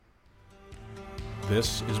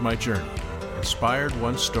This is my journey. Inspired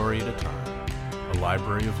one story at a time, a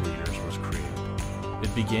library of leaders was created.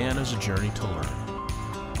 It began as a journey to learn.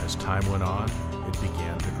 As time went on, it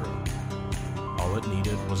began to grow. All it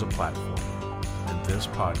needed was a platform, and this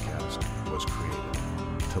podcast was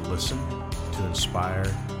created to listen, to inspire,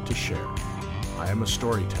 to share. I am a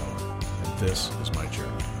storyteller, and this is my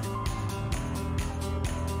journey.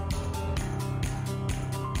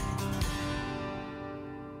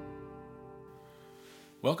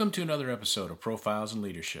 Welcome to another episode of Profiles in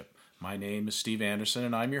Leadership. My name is Steve Anderson,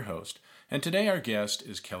 and I'm your host. And today our guest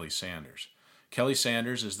is Kelly Sanders. Kelly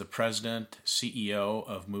Sanders is the president, CEO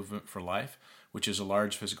of Movement for Life, which is a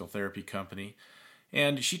large physical therapy company.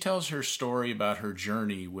 And she tells her story about her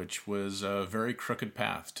journey, which was a very crooked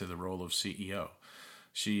path to the role of CEO.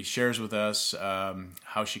 She shares with us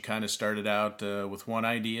how she kind of started out with one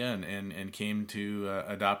idea and came to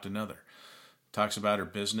adopt another. Talks about her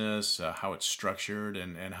business, how it's structured,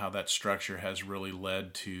 and how that structure has really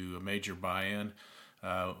led to a major buy-in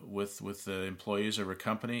with the employees of her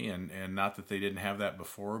company, and not that they didn't have that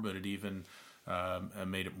before, but it even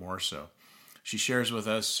made it more so. She shares with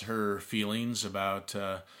us her feelings about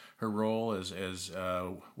her role as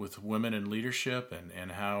with women in leadership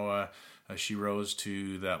and how she rose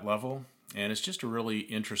to that level. And it's just a really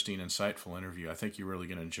interesting, insightful interview. I think you're really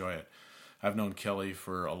going to enjoy it. I've known Kelly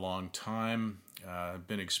for a long time.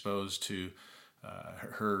 Been exposed to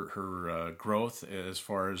her growth as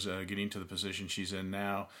far as getting to the position she's in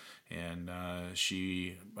now. And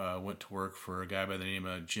she went to work for a guy by the name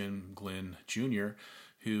of Jim Glynn Jr.,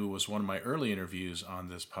 who was one of my early interviews on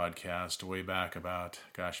this podcast way back about,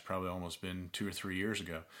 probably almost been 2 or 3 years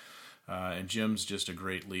ago. And Jim's just a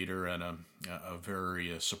great leader and a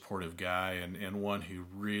very supportive guy, and one who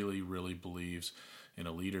really, really believes in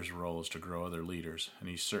a leader's role is to grow other leaders. And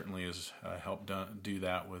he certainly has helped do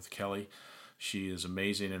that with Kelly. She is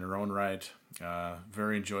amazing in her own right,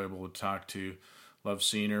 very enjoyable to talk to. Love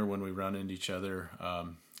seeing her when we run into each other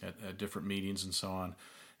at different meetings and so on.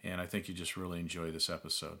 And I think you just really enjoy this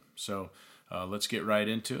episode. So let's get right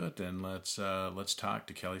into it, and let's talk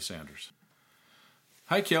to Kelly Sanders.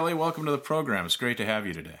 Hi, Kelly. Welcome to the program. It's great to have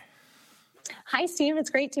you today. Hi, Steve. It's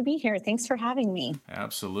great to be here. Thanks for having me.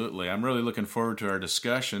 Absolutely. I'm really looking forward to our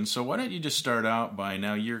discussion. So why don't you just start out by,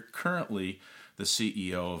 now you're currently the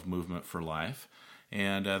CEO of Movement for Life,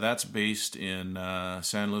 and that's based in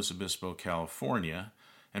San Luis Obispo, California.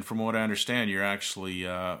 And from what I understand, you're actually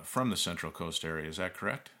from the Central Coast area. Is that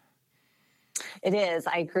correct? It is.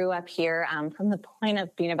 I grew up here from the point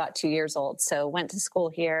of being about 2 years old. So went to school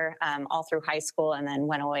here all through high school, and then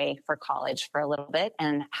went away for college for a little bit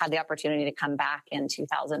and had the opportunity to come back in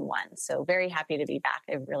 2001. So very happy to be back.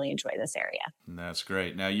 I really enjoy this area. That's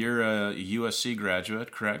great. Now you're a USC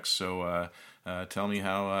graduate, correct? So tell me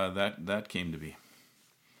how that came to be.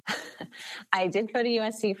 I did go to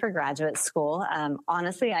USC for graduate school.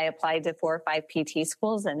 Honestly, I applied to 4 or 5 PT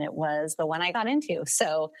schools, and it was the one I got into.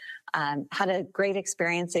 So had a great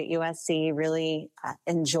experience at USC, really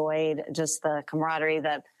enjoyed just the camaraderie,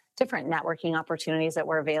 the different networking opportunities that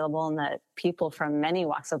were available, and the people from many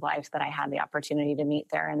walks of life that I had the opportunity to meet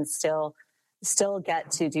there, and still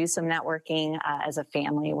get to do some networking as a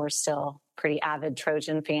family. We're still pretty avid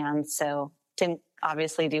Trojan fans. So didn't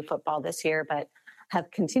obviously do football this year, but have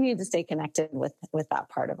continued to stay connected with that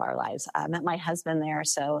part of our lives. I met my husband there,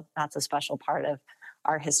 so that's a special part of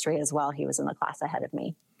our history as well. He was in the class ahead of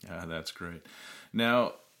me. That's great.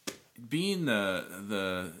 Now, being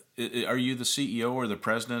are you the CEO or the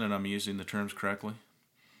president, and I'm using the terms correctly?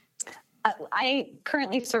 I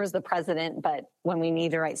currently serve as the president, but when we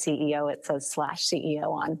need to write CEO, it says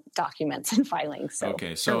 /CEO on documents and filings. So,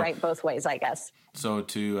 okay, so write both ways, I guess. So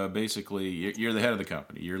to basically, you're the head of the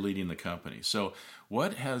company. You're leading the company. So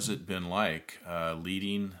what has it been like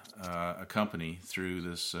leading a company through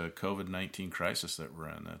this COVID-19 crisis that we're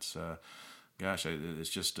in? That's it's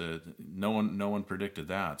just no one predicted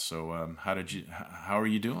that. So how are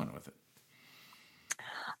you doing with it?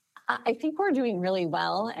 I think we're doing really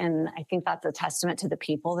well, and I think that's a testament to the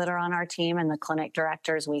people that are on our team and the clinic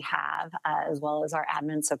directors we have, as well as our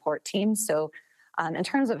admin support team. So in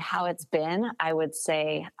terms of how it's been, I would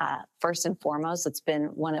say, first and foremost, it's been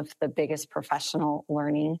one of the biggest professional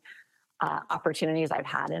learning opportunities I've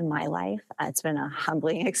had in my life. It's been a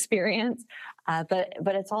humbling experience, but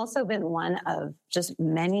it's also been one of just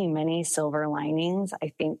many, many silver linings.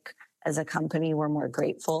 I think as a company, we're more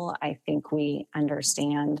grateful. I think we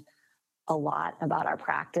understand a lot about our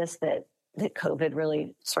practice that COVID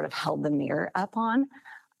really sort of held the mirror up on.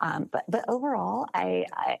 But overall,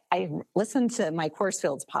 I listened to Mike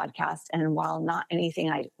Horsfield's podcast, and while not anything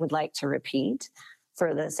I would like to repeat,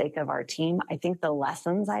 for the sake of our team. I think the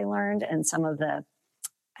lessons I learned and some of the,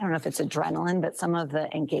 I don't know if it's adrenaline, but some of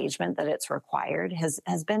the engagement that it's required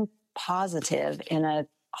has been positive in a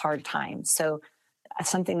hard time. So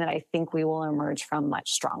something that I think we will emerge from much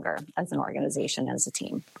stronger as an organization, as a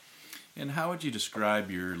team. And how would you describe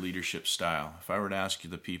your leadership style? If I were to ask you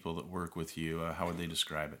the people that work with you, how would they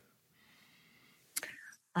describe it?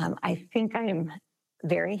 I think I'm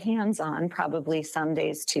very hands-on, probably some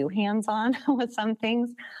days too hands-on with some things.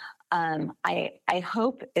 I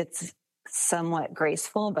hope it's somewhat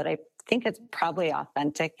graceful, but I think it's probably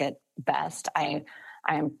authentic at best.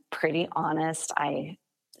 I'm pretty honest. I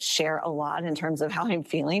share a lot in terms of how I'm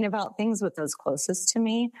feeling about things with those closest to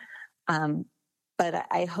me. But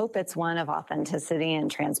I hope it's one of authenticity and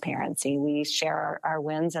transparency. We share our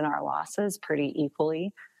wins and our losses pretty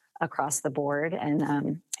equally across the board.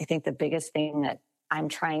 And I think the biggest thing that I'm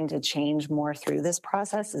trying to change more through this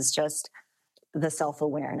process is just the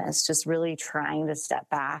self-awareness, just really trying to step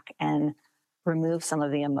back and remove some of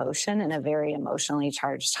the emotion in a very emotionally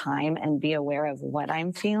charged time and be aware of what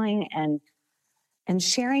I'm feeling and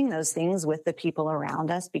sharing those things with the people around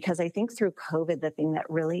us. Because I think through COVID, the thing that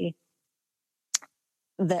really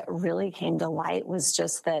came to light was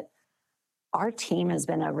just that our team has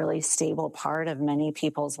been a really stable part of many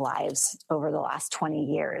people's lives over the last 20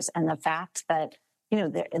 years. And the fact that,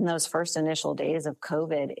 in those first initial days of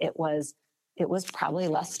COVID, it was probably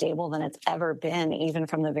less stable than it's ever been, even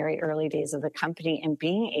from the very early days of the company. And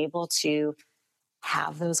being able to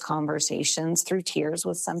have those conversations through tears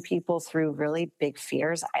with some people, through really big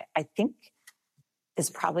fears, I think is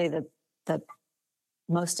probably the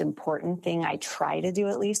most important thing I try to do,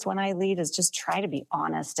 at least when I lead, is just try to be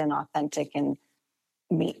honest and authentic and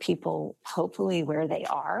meet people hopefully where they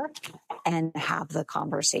are and have the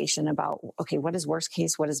conversation about, okay, what is worst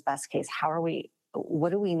case? What is best case? What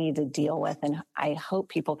do we need to deal with? And I hope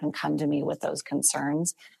people can come to me with those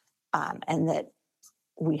concerns and that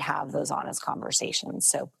we have those honest conversations.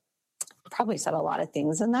 So probably said a lot of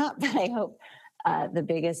things in that, but I hope the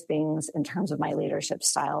biggest things in terms of my leadership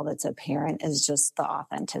style that's apparent is just the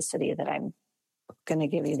authenticity, that I'm going to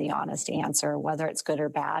give you the honest answer, whether it's good or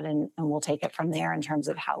bad, and we'll take it from there in terms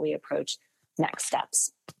of how we approach next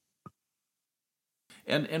steps.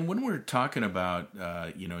 And when we're talking about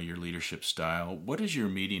your leadership style, what is your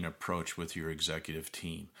meeting approach with your executive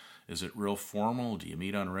team? Is it real formal? Do you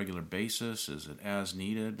meet on a regular basis? Is it as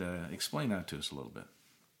needed? Explain that to us a little bit.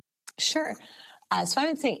 Sure. So I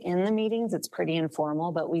would say in the meetings, it's pretty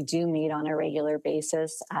informal, but we do meet on a regular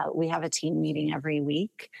basis. We have a team meeting every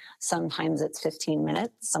week. Sometimes it's 15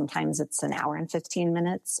 minutes. Sometimes it's an hour and 15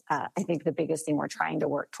 minutes. I think the biggest thing we're trying to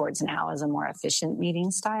work towards now is a more efficient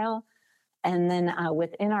meeting style. And then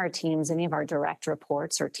within our teams, any of our direct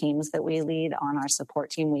reports or teams that we lead on our support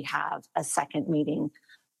team, we have a second meeting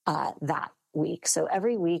that week. So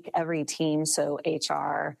every week, every team, so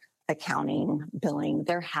HR, accounting, billing,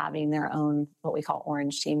 they're having their own, what we call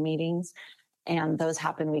orange team meetings. And those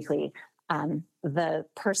happen weekly. The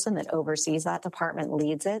person that oversees that department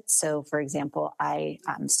leads it. So for example, I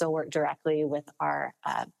still work directly with our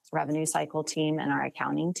revenue cycle team and our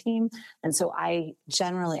accounting team. And so I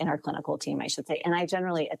generally, in our clinical team, I should say, and I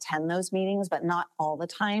generally attend those meetings, but not all the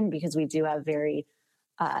time because we do have very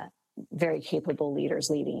capable leaders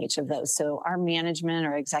leading each of those. So our management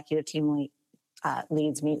or executive team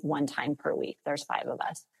leads meet one time per week. There's 5 of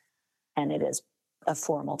us. And it is a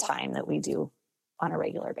formal time that we do on a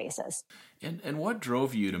regular basis. And what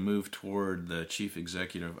drove you to move toward the chief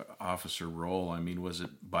executive officer role? I mean, was it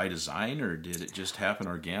by design or did it just happen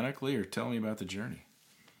organically? Or tell me about the journey.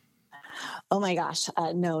 Oh my gosh.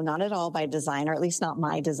 No, not at all by design, or at least not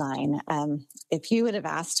my design. If you would have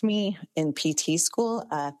asked me in PT school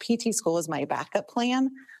was my backup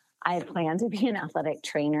plan. I had planned to be an athletic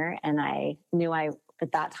trainer, and I knew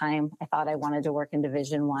at that time, I thought I wanted to work in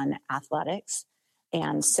Division I athletics.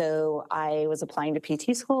 And so I was applying to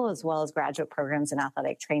PT school as well as graduate programs in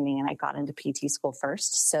athletic training, and I got into PT school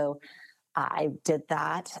first. So I did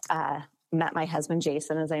that, met my husband,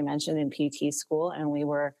 Jason, as I mentioned, in PT school, and we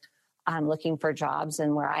were looking for jobs.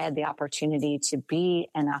 And where I had the opportunity to be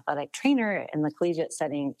an athletic trainer in the collegiate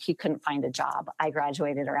setting, he couldn't find a job. I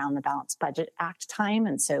graduated around the Balanced Budget Act time,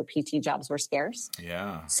 and so PT jobs were scarce.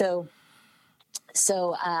 Yeah. So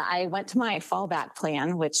I went to my fallback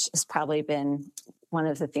plan, which has probably been one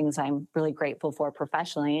of the things I'm really grateful for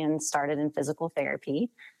professionally, and started in physical therapy.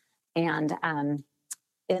 And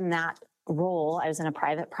in that role, I was in a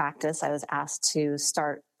private practice. I was asked to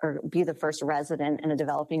start or be the first resident in a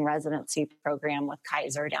developing residency program with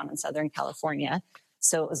Kaiser down in Southern California.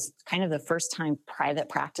 So it was kind of the first time private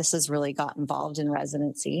practices really got involved in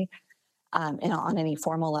residency. on any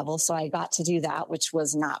formal level. So I got to do that, which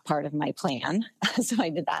was not part of my plan. So I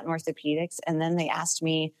did that in orthopedics. And then they asked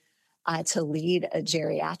me to lead a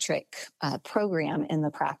geriatric program in the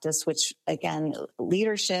practice, which again,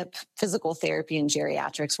 leadership, physical therapy, and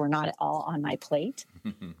geriatrics were not at all on my plate.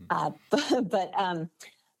 But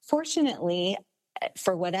fortunately,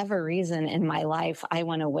 for whatever reason in my life, I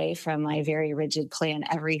went away from my very rigid plan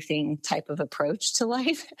everything type of approach to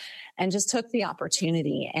life and just took the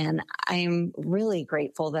opportunity. And I'm really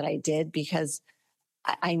grateful that I did, because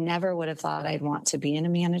I never would have thought I'd want to be in a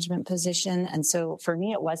management position. And so for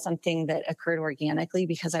me, it was something that occurred organically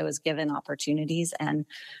because I was given opportunities. And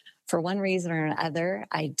for one reason or another,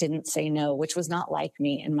 I didn't say no, which was not like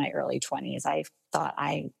me in my early 20s. I thought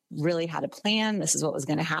I really had a plan. This is what was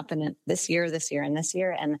going to happen this year, and this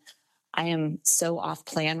year. And I am so off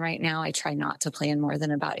plan right now. I try not to plan more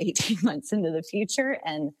than about 18 months into the future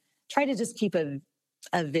and try to just keep a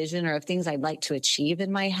vision or of things I'd like to achieve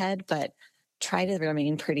in my head, but try to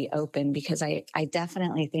remain pretty open, because I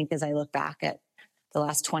definitely think as I look back at the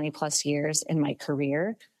last 20 plus years in my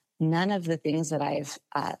career, none of the things that I've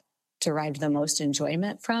derived the most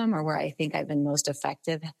enjoyment from, or where I think I've been most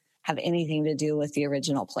effective, have anything to do with the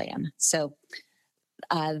original plan. So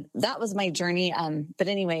that was my journey. But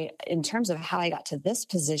anyway, in terms of how I got to this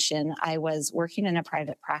position, I was working in a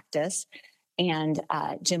private practice, and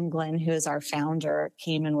Jim Glenn, who is our founder,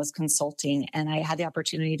 came and was consulting, and I had the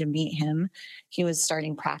opportunity to meet him. He was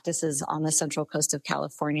starting practices on the Central Coast of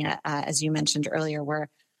California, as you mentioned earlier, where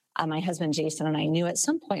my husband, Jason, and I knew at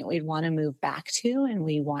some point we'd want to move back to, and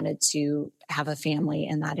we wanted to have a family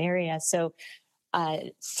in that area. So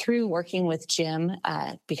through working with Jim,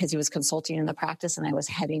 because he was consulting in the practice and I was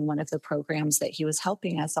heading one of the programs that he was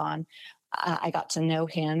helping us on, I got to know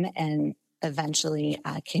him and eventually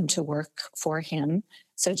came to work for him.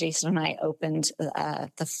 So Jason and I opened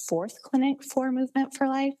the fourth clinic for Movement for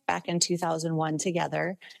Life back in 2001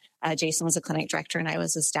 together. Jason was a clinic director and I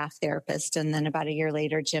was a staff therapist. And then about a year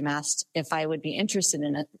later, Jim asked if I would be interested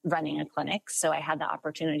in running a clinic. So I had the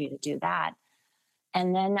opportunity to do that.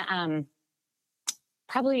 And then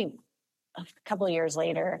probably a couple of years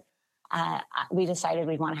later, we decided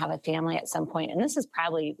we'd want to have a family at some point. And this is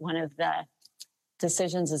probably one of the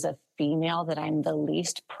decisions as a female that I'm the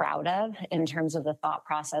least proud of in terms of the thought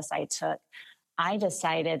process I took. I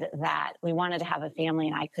decided that we wanted to have a family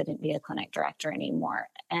and I couldn't be a clinic director anymore.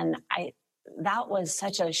 And that was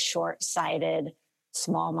such a short-sighted,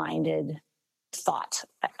 small-minded thought,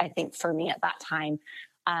 I think, for me at that time.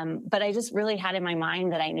 But I just really had in my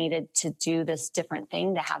mind that I needed to do this different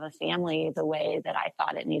thing to have a family the way that I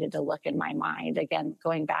thought it needed to look in my mind. Again,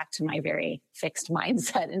 going back to my very fixed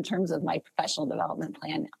mindset in terms of my professional development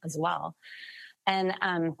plan as well. And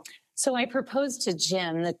so I proposed to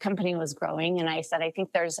Jim. The company was growing, and I said, I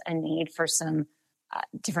think there's a need for some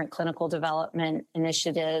different clinical development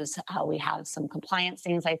initiatives. We have some compliance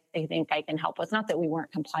things I think I can help with. Not that we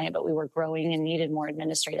weren't compliant, but we were growing and needed more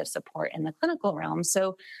administrative support in the clinical realm.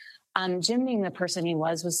 So Jim, being the person he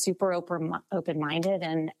was super open-minded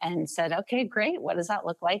and said, okay, great. What does that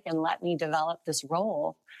look like? And let me develop this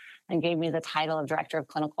role, and gave me the title of Director of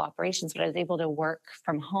Clinical Operations. But I was able to work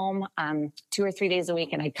from home 2 or 3 days a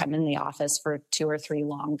week, and I'd come in the office for 2 or 3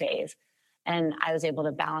 long days. And I was able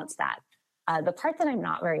to balance that. The part that I'm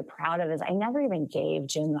not very proud of is I never even gave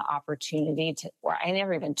Jim the opportunity or I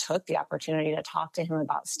never even took the opportunity to talk to him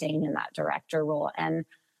about staying in that director role. And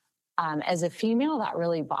as a female, that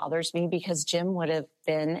really bothers me, because Jim would have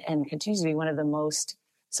been and continues to be one of the most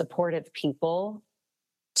supportive people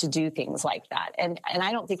to do things like that. And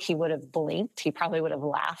I don't think he would have blinked. He probably would have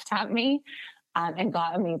laughed at me and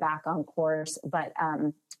gotten me back on course. But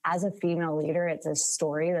as a female leader, it's a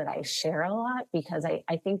story that I share a lot, because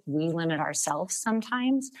I think we limit ourselves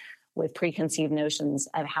sometimes with preconceived notions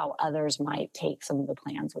of how others might take some of the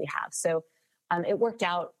plans we have. So it worked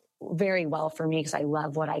out very well for me, because I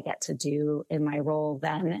love what I get to do in my role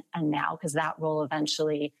then and now, because that role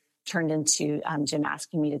eventually turned into Jim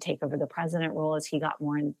asking me to take over the president role as he got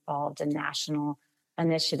more involved in national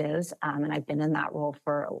initiatives. And I've been in that role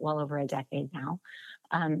for well over a decade now.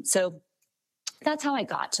 So that's how I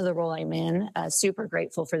got to the role I'm in. Super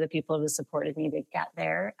grateful for the people who supported me to get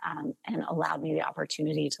there and allowed me the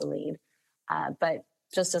opportunity to lead. But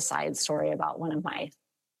just a side story about one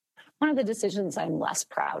of the decisions I'm less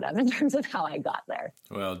proud of in terms of how I got there.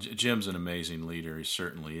 Well, Jim's an amazing leader. He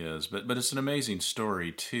certainly is. But it's an amazing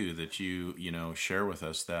story too that you share with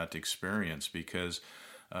us that experience, because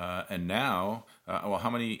and now, how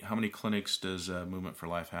many clinics does Movement for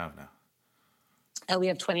Life have now? We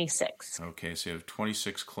have 26. Okay, so you have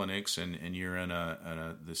 26 clinics, and you're in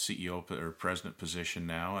the CEO or president position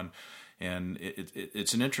now, And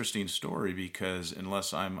it's an interesting story because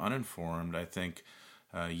unless I'm uninformed, I think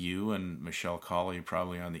you and Michelle Colley,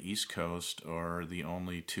 probably on the East Coast, are the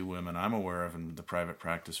only two women I'm aware of in the private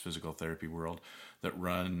practice physical therapy world that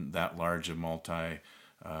run that large of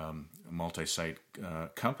multi-site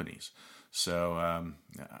companies. So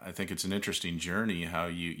I think it's an interesting journey how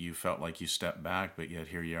you felt like you stepped back, but yet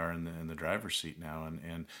here you are in the driver's seat now,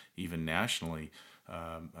 and even nationally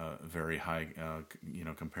very high,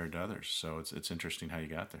 compared to others. So it's interesting how you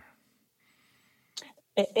got there.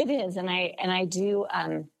 It is, and I do.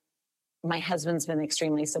 My husband's been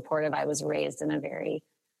extremely supportive. I was raised in a very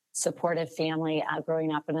supportive family.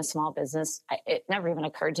 Growing up in a small business, it never even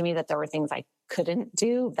occurred to me that there were things I couldn't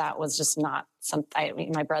do. That was just not something. I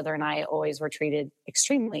mean, my brother and I always were treated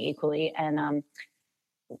extremely equally, and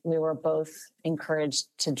we were both encouraged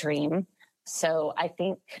to dream. So I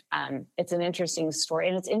think it's an interesting story,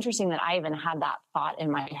 and it's interesting that I even had that thought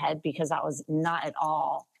in my head because that was not at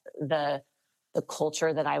all the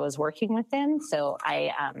culture that I was working within. So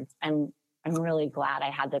I'm really glad I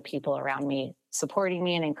had the people around me supporting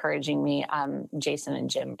me and encouraging me. Jason and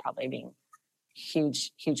Jim probably being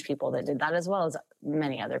huge people that did that, as well as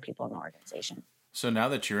many other people in the organization. So now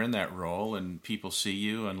that you're in that role and people see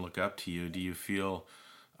you and look up to you, do you feel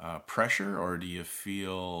pressure, or do you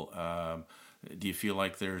feel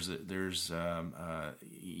like there's that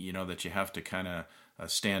you have to kind of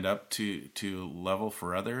stand up to level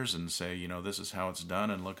for others and say, this is how it's done,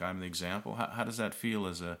 and look, I'm the example? How does that feel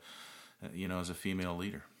as a female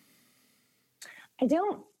leader? I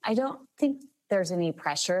don't think there's any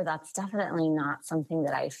pressure. That's definitely not something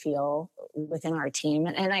that I feel within our team.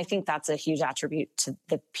 And I think that's a huge attribute to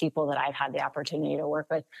the people that I've had the opportunity to work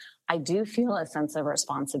with. I do feel a sense of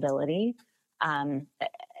responsibility,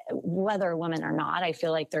 whether women or not. I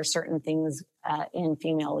feel like there's certain things in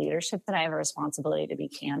female leadership that I have a responsibility to be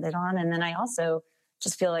candid on. And then I also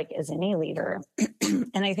just feel like, as any leader,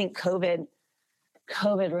 and I think COVID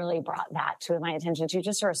really brought that to my attention too,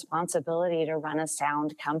 just a responsibility to run a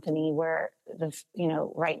sound company where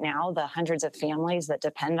right now the hundreds of families that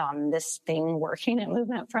depend on this thing working at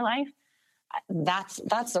Movement for Life,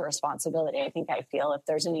 that's the responsibility I think I feel if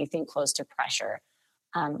there's anything close to pressure.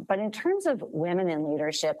 But in terms of women in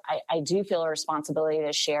leadership, I do feel a responsibility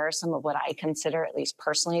to share some of what I consider, at least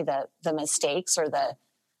personally, the mistakes or the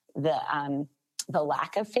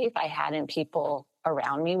lack of faith I had in people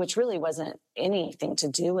around me, which really wasn't anything to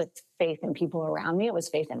do with faith in people around me. It was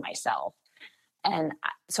faith in myself. And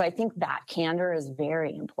so I think that candor is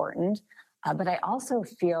very important. But I also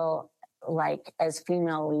feel like, as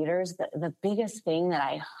female leaders, the biggest thing that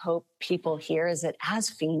I hope people hear is that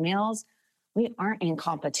as females, we aren't in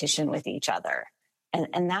competition with each other.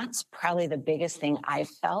 And that's probably the biggest thing I've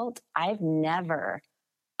felt. I've never,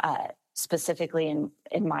 specifically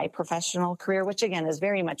in my professional career, which again is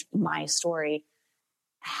very much my story,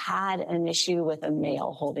 had an issue with a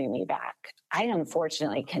male holding me back. I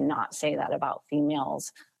unfortunately cannot say that about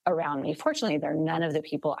females around me. Fortunately, they're none of the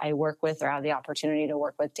people I work with or have the opportunity to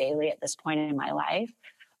work with daily at this point in my life.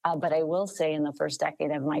 But I will say, in the first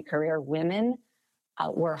decade of my career, women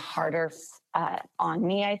were harder on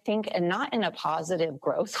me, I think, and not in a positive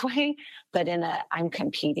growth way, but in a I'm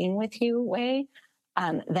competing with you way,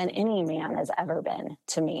 than any man has ever been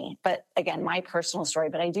to me. But again, my personal story.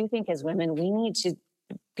 But I do think as women, we need to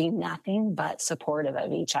be nothing but supportive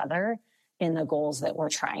of each other in the goals that we're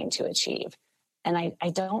trying to achieve. And I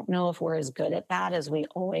don't know if we're as good at that as we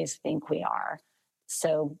always think we are.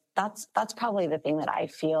 So that's probably the thing that I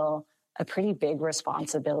feel a pretty big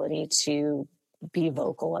responsibility to be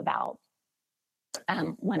vocal about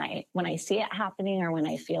when I see it happening or when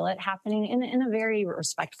I feel it happening in a very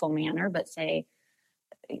respectful manner, but say,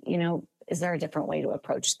 is there a different way to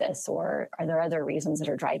approach this? Or are there other reasons that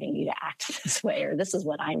are driving you to act this way? Or this is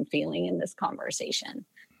what I'm feeling in this conversation.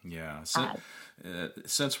 Yeah.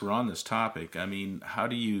 Since we're on this topic, I mean, how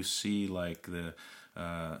do you see like the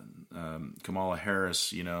Kamala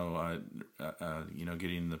Harris,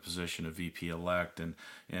 getting the position of VP elect, and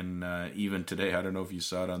even today, I don't know if you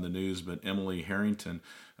saw it on the news, but Emily Harrington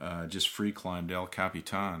just free climbed El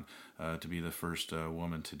Capitan to be the first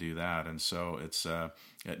woman to do that. And so it's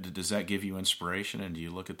does that give you inspiration? And do you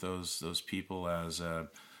look at those people as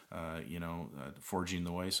forging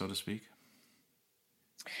the way, so to speak?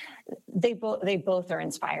 They both are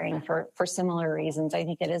inspiring for similar reasons. I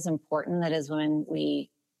think it is important that as women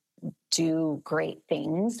we do great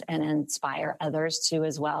things and inspire others to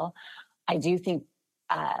as well. I do think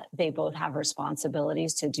they both have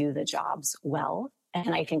responsibilities to do the jobs well.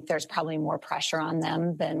 And I think there's probably more pressure on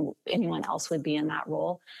them than anyone else would be in that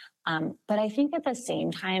role. But I think at the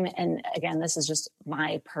same time, and again, this is just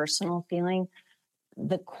my personal feeling,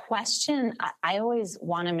 the question, I always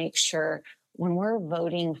want to make sure when we're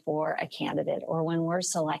voting for a candidate or when we're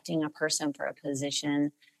selecting a person for a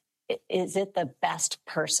position, is it the best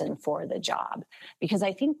person for the job? Because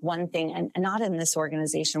I think one thing, and not in this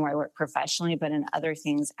organization where I work professionally, but in other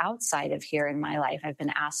things outside of here in my life, I've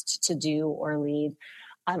been asked to do or lead.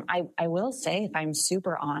 I will say, if I'm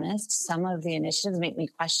super honest, some of the initiatives make me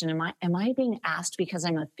question, am I being asked because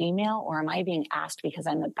I'm a female, or am I being asked because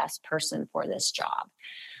I'm the best person for this job?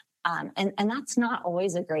 And that's not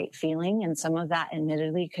always a great feeling. And some of that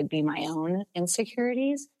admittedly could be my own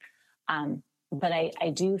insecurities. But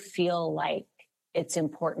I do feel like it's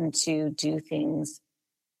important to do things.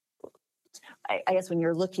 I guess when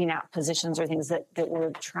you're looking at positions or things that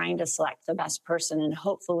we're trying to select the best person, and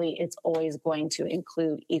hopefully it's always going to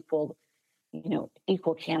include equal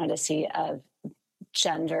candidacy of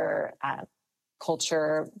gender,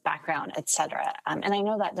 culture, background, et cetera. And I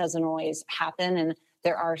know that doesn't always happen. And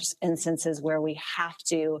there are instances where we have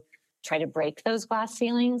to try to break those glass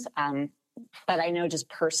ceilings. But I know just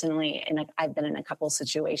personally, and I've been in a couple of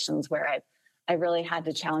situations where I really had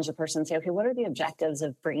to challenge the person and say, okay, what are the objectives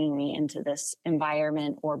of bringing me into this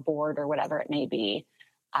environment or board or whatever it may be?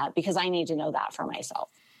 Because I need to know that for myself.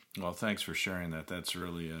 Well, thanks for sharing that. That's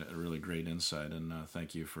really a really great insight, and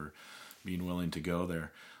thank you for being willing to go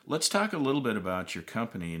there. Let's talk a little bit about your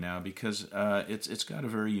company now, because it's got a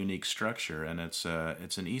very unique structure, and it's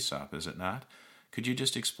an ESOP, is it not? Could you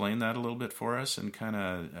just explain that a little bit for us and kind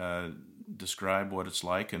of describe what it's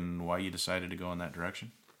like and why you decided to go in that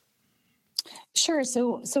direction? Sure.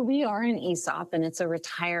 So we are an ESOP, and it's a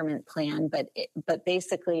retirement plan, but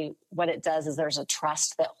basically what it does is there's a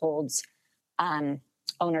trust that holds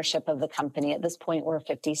ownership of the company. At this point, we're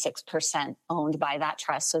 56% owned by that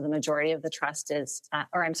trust. So the majority of the trust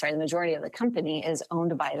the majority of the company is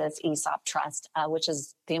owned by this ESOP trust, which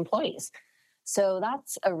is the employees. So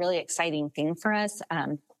that's a really exciting thing for us.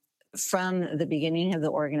 From the beginning of the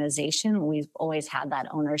organization, we've always had that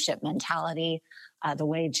ownership mentality. The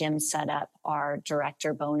way Jim set up our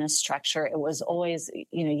director bonus structure, it was always,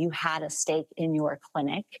 you had a stake in your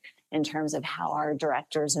clinic in terms of how our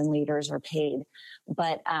directors and leaders were paid.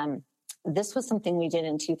 But this was something we did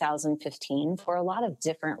in 2015 for a lot of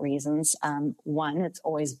different reasons. One, it's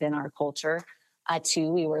always been our culture.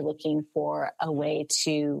 Two, we were looking for a way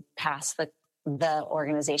to pass the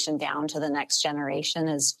organization down to the next generation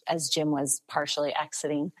as Jim was partially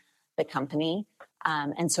exiting the company.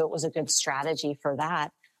 And so it was a good strategy for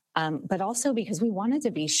that. But also because we wanted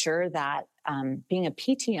to be sure that being a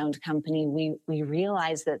PT-owned company, we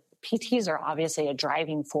realized that PTs are obviously a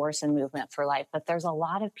driving force in Movement for Life, but there's a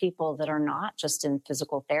lot of people that are not just in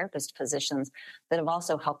physical therapist positions that have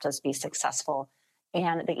also helped us be successful.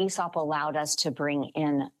 And the ESOP allowed us to bring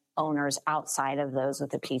in owners outside of those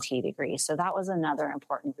with a PT degree. So that was another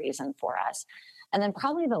important reason for us. And then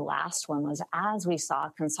probably the last one was, as we saw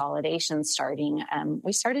consolidation starting,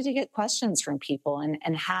 we started to get questions from people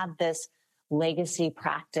and had this legacy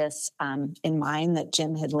practice in mind that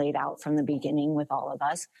Jim had laid out from the beginning with all of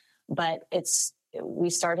us. But we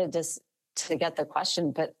started to get the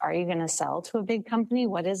question, but are you going to sell to a big company?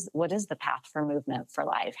 What is the path for Movement for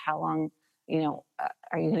Life? How long,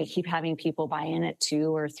 are you going to keep having people buy in at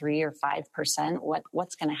 2 or 3 or 5%?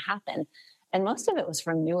 What's going to happen? And most of it was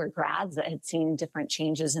from newer grads that had seen different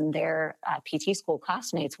changes in their PT school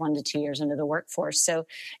classmates 1 to 2 years into the workforce. So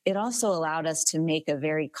it also allowed us to make a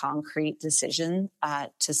very concrete decision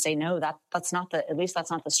to say, no, that's not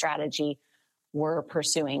the strategy we're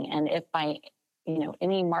pursuing. And if by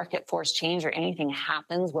any market force change or anything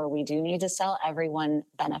happens where we do need to sell, everyone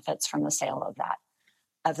benefits from the sale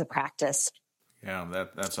of the practice. Yeah,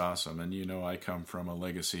 that's awesome. And I come from a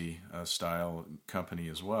legacy style company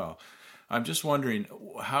as well. I'm just wondering,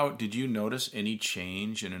 how did you notice any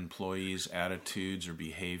change in employees' attitudes or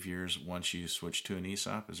behaviors once you switched to an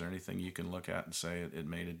ESOP? Is there anything you can look at and say it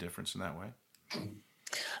made a difference in that way?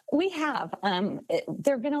 We have.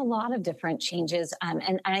 There have been a lot of different changes,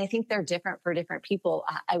 and I think they're different for different people.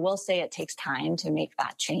 I will say it takes time to make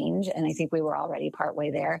that change, and I think we were already partway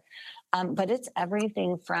there. But it's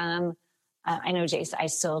everything from, I know Jason, I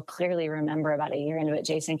still clearly remember about a year into it,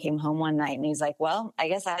 Jason came home one night and he's like, well, I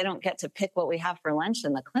guess I don't get to pick what we have for lunch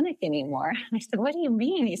in the clinic anymore. I said, what do you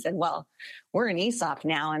mean? He said, well, we're an ESOP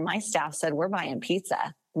now. And my staff said, we're buying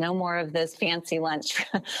pizza. No more of this fancy lunch,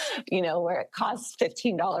 where it costs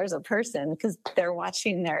 $15 a person because they're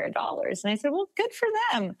watching their dollars. And I said, well, good for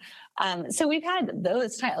them. So we've had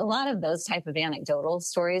a lot of those type of anecdotal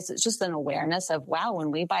stories. It's just an awareness of, wow, when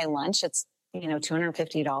we buy lunch,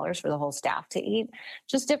 $250 for the whole staff to eat.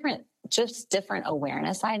 Just different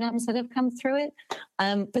awareness items that have come through it.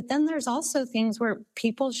 But then there's also things where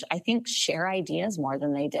people, I think, share ideas more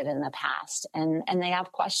than they did in the past. And they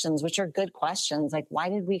have questions, which are good questions. Like, why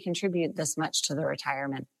did we contribute this much to the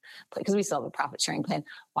retirement? Because we still have a profit sharing plan.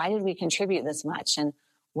 Why did we contribute this much? And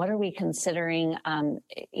what are we considering,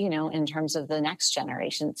 in terms of the next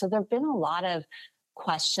generation? So there've been a lot of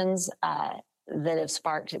questions that have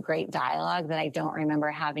sparked great dialogue that I don't remember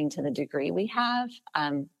having to the degree we have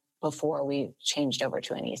before we changed over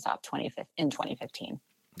to an ESOP in 2015.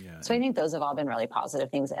 Yeah. So I think those have all been really positive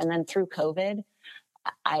things. And then through COVID,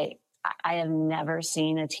 I have never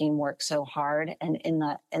seen a team work so hard, and in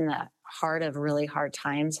the heart of really hard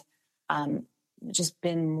times, just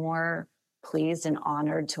been more pleased and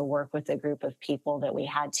honored to work with a group of people that we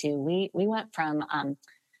had to. We went from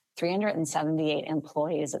 378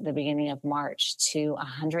 employees at the beginning of March to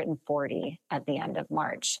 140 at the end of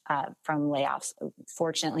March from layoffs.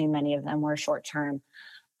 Fortunately, many of them were short term.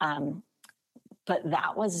 But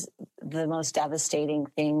that was the most devastating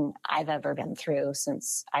thing I've ever been through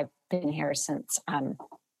since I've been here since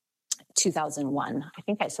 2001. I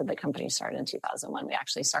think I said the company started in 2001. We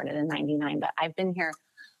actually started in 99, but I've been here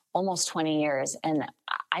almost 20 years, and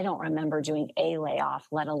I don't remember doing a layoff,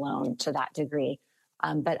 let alone to that degree.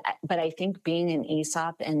 But I think being an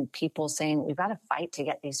ESOP and people saying we've got to fight to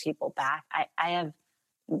get these people back, I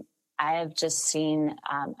have just seen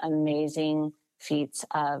amazing feats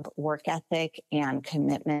of work ethic and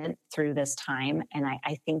commitment through this time, and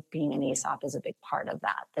I think being an ESOP is a big part of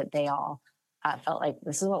that. That they all felt like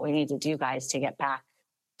this is what we need to do, guys, to get back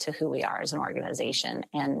to who we are as an organization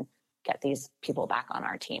and get these people back on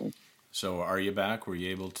our team. So, are you back? Were you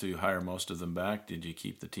able to hire most of them back? Did you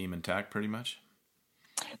keep the team intact, pretty much?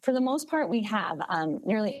 For the most part, we have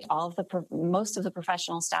nearly most of the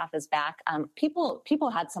professional staff is back. People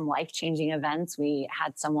had some life-changing events. We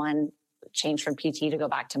had someone change from PT to go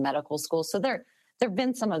back to medical school. So there have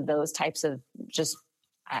been some of those types of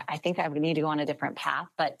I think I would need to go on a different path.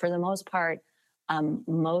 But for the most part,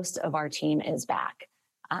 most of our team is back.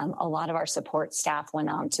 A lot of our support staff went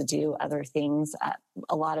on to do other things.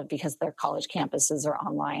 Because their college campuses are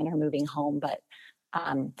online or moving home, but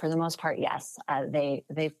for the most part, yes,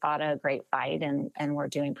 they fought a great fight, and we're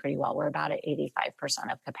doing pretty well. We're about at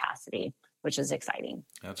 85% of capacity, which is exciting.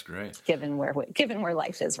 That's great, given where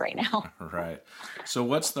life is right now. Right. So,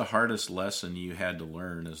 what's the hardest lesson you had to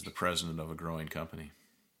learn as the president of a growing company?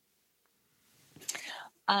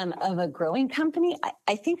 Of a growing company,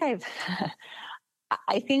 I think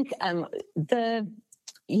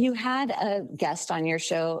you had a guest on your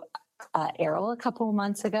show, Errol, a couple of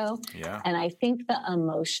months ago. Yeah. And I think the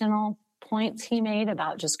emotional points he made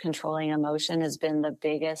about just controlling emotion has been the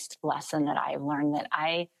biggest lesson that I've learned. That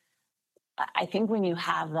I think when you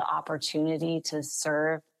have the opportunity to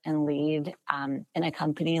serve and lead in a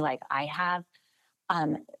company like I have,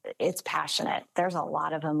 it's passionate. There's a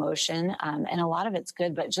lot of emotion, and a lot of it's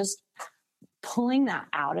good, but just pulling that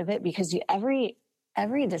out of it, because every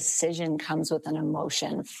decision comes with an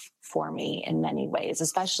emotion for me in many ways,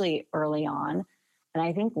 especially early on. And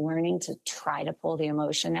I think learning to try to pull the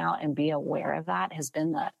emotion out and be aware of that has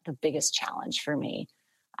been the biggest challenge for me.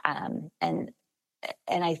 And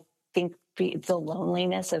I think the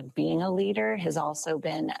loneliness of being a leader has also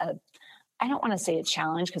been I don't want to say a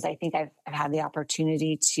challenge, because I think I've had the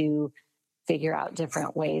opportunity to figure out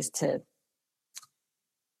different ways to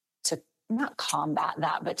not combat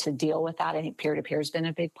that, but to deal with that. I think peer-to-peer has been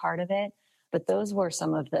a big part of it. But those were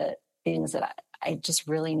some of the things that I just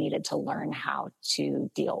really needed to learn how to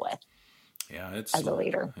deal with. Yeah, as a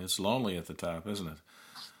leader. It's lonely at the top, isn't it?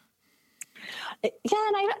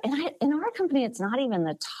 Yeah, and in our company, it's not even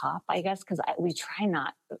the top, I guess, because we try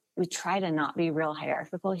to not be real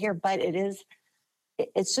hierarchical here, but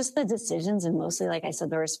it's just the decisions, and mostly, like I said,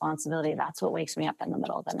 the responsibility. That's what wakes me up in the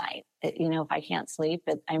middle of the night. If I can't sleep,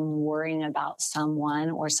 I'm worrying about someone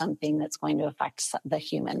or something that's going to affect the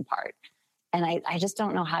human part. And I just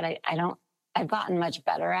don't know how to, I've gotten much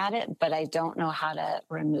better at it, but I don't know how to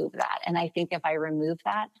remove that. And I think if I remove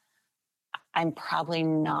that, I'm probably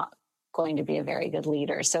not going to be a very good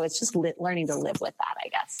leader. So it's just learning to live with that, I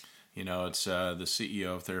guess. It's the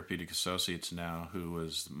CEO of Therapeutic Associates now, who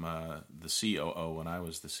was the COO when I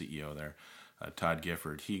was the CEO there, Todd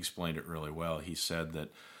Gifford. He explained it really well. He said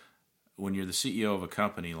that when you're the CEO of a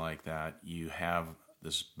company like that, you have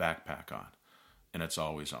this backpack on, and it's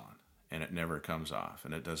always on, and it never comes off,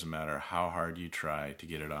 and it doesn't matter how hard you try to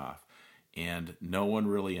get it off. And no one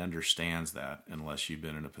really understands that unless you've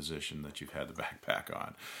been in a position that you've had the backpack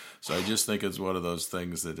on. So I just think it's one of those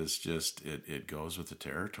things that is just, it goes with the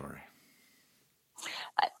territory.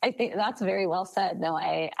 I think that's very well said. No,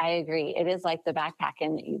 I agree. It is like the backpack,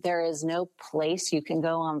 and there is no place you can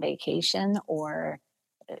go on vacation or,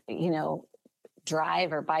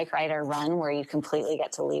 drive or bike ride or run where you completely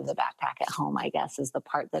get to leave the backpack at home, I guess, is the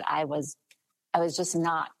part that I was just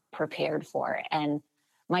not prepared for. And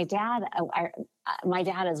my dad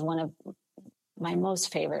is one of my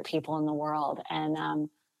most favorite people in the world. And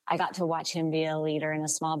I got to watch him be a leader in a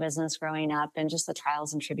small business growing up and just the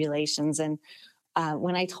trials and tribulations. And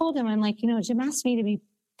when I told him, I'm like, Jim asked me to be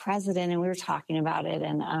president and we were talking about it.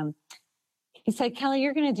 And he said, Kelly,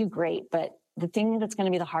 you're going to do great, but the thing that's going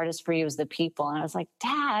to be the hardest for you is the people. And I was like,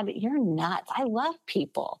 Dad, you're nuts. I love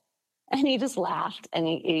people. And he just laughed. And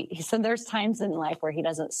he said, there's times in life where he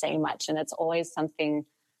doesn't say much. And it's always something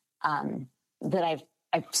that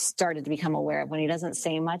I've started to become aware of. When he doesn't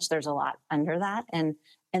say much, there's a lot under that. And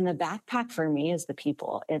the backpack for me is the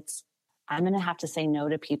people. I'm going to have to say no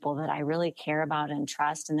to people that I really care about and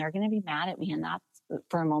trust. And they're going to be mad at me. And that's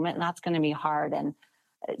for a moment. And that's going to be hard. And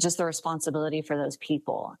just the responsibility for those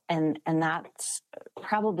people. And that's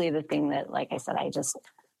probably the thing that, like I said,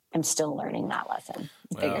 I'm still learning that lesson,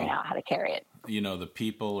 figuring out how to carry it. The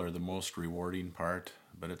people are the most rewarding part,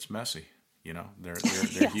 but it's messy. They're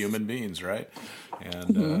Yes. human beings, right?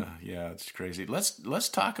 And it's crazy. Let's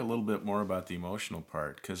talk a little bit more about the emotional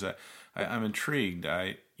part, because I'm intrigued.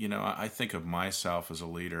 I think of myself as a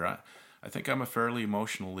leader. I think I'm a fairly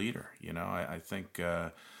emotional leader. I think.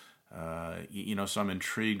 So I'm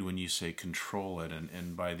intrigued when you say control it,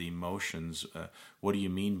 and by the emotions, what do you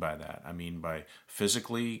mean by that? I mean by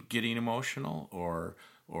physically getting emotional, or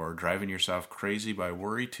driving yourself crazy by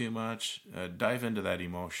worry too much? Dive into that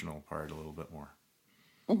emotional part a little bit more.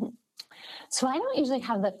 Mm-hmm. So I don't usually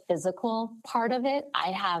have the physical part of it.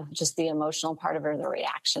 I have just the emotional part of it, or the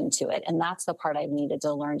reaction to it. And that's the part I've needed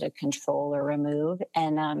to learn to control or remove.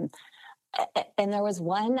 And there was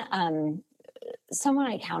one, someone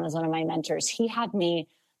I count as one of my mentors. He had me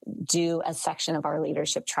do a section of our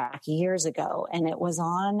leadership track years ago, and it was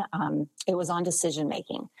on decision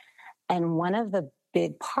making. And one of the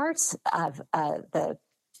big parts of the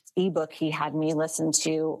ebook he had me listen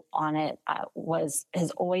to on it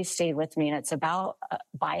has always stayed with me, and it's about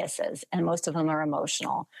biases, and most of them are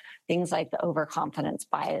emotional. Things like the overconfidence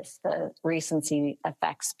bias, the recency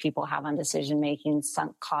effects people have on decision making,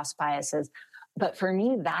 sunk cost biases. But for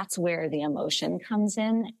me, that's where the emotion comes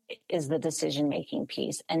in, is the decision-making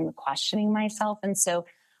piece and questioning myself. And so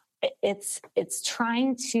it's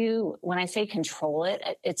trying to, when I say control it,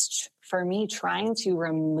 it's for me trying to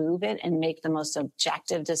remove it and make the most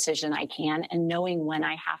objective decision I can, and knowing when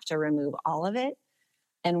I have to remove all of it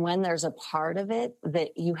and when there's a part of it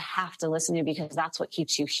that you have to listen to, because that's what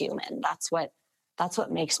keeps you human. That's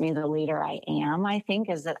what makes me the leader I am, I think,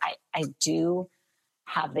 is that I do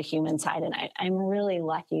have the human side. And I'm really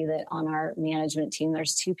lucky that on our management team,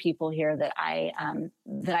 there's two people here that I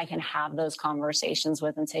can have those conversations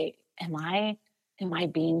with and say, am I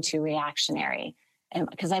being too reactionary? And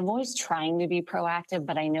because I'm always trying to be proactive,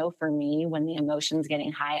 but I know for me, when the emotion's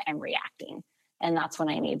getting high, I'm reacting. And that's when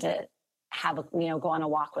I need to go on a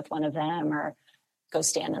walk with one of them, or go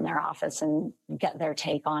stand in their office and get their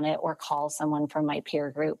take on it, or call someone from my peer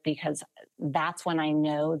group, because that's when I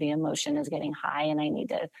know the emotion is getting high and I need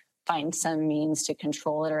to find some means to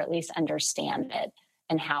control it, or at least understand it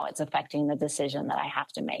and how it's affecting the decision that I have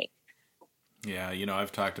to make. Yeah,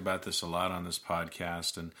 I've talked about this a lot on this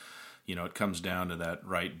podcast, and, it comes down to that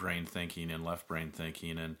right brain thinking and left brain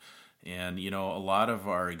thinking. And a lot of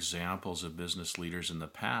our examples of business leaders in the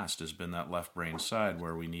past has been that left brain side,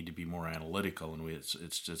 where we need to be more analytical, and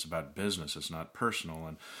it's about business, it's not personal,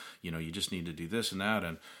 and you just need to do this and that,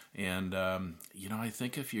 and I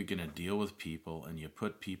think if you're going to deal with people and you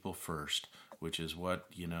put people first, which is what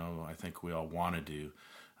I think we all want to do,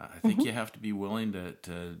 I think you have to be willing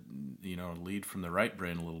to lead from the right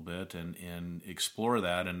brain a little bit and explore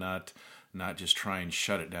that, and not just try and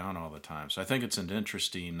shut it down all the time. So I think it's an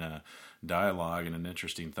interesting dialogue and an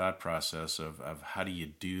interesting thought process of how do you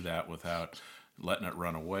do that without letting it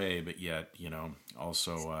run away, but yet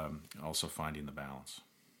also finding the balance.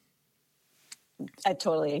 I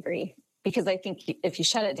totally agree, because I think if you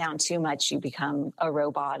shut it down too much, you become a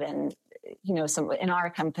robot. And in our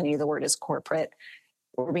company, the word is corporate.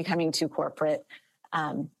 We're becoming too corporate.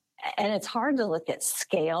 And it's hard to look at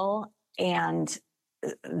scale and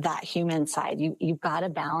that human side. You've got to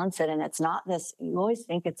balance it. And it's not this, you always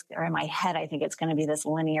think or in my head, I think it's going to be this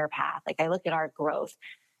linear path. Like I look at our growth,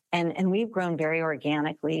 and we've grown very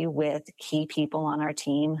organically with key people on our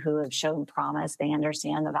team who have shown promise. They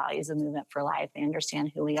understand the values of Movement for Life. They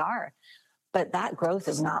understand who we are. but that growth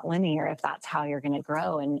is not linear if that's how you're going to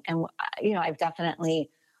grow. And, I've definitely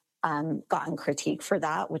gotten critique for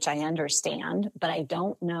that, which I understand, but I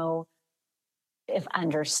don't know if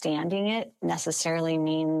understanding it necessarily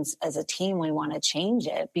means as a team we want to change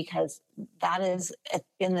it, because that is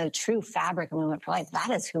in the true fabric of Movement for Life. That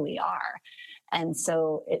is who we are. And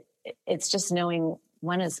so it's just knowing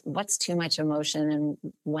what's too much emotion, and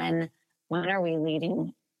when are we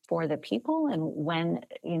leading for the people, and when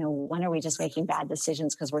are we just making bad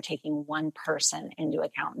decisions because we're taking one person into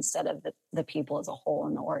account instead of the people as a whole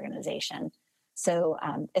in the organization. So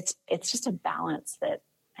it's just a balance that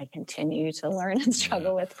I continue to learn and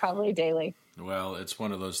struggle with probably daily. Well, it's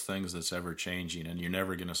one of those things that's ever changing, and you're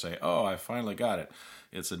never going to say, "Oh, I finally got it."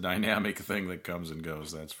 It's a dynamic thing that comes and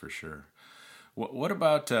goes. That's for sure. What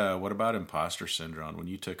about imposter syndrome? When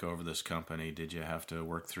you took over this company, did you have to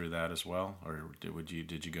work through that as well, or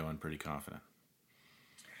did you go in pretty confident?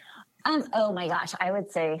 Oh my gosh, I would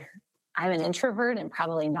say I'm an introvert and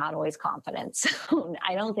probably not always confident. So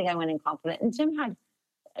I don't think I went in confident. And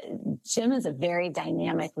Jim is a very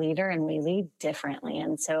dynamic leader, and we lead differently.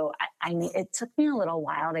 And so it took me a little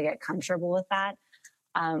while to get comfortable with that.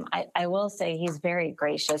 I will say he's very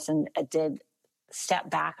gracious and did step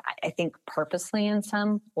back, I think purposely in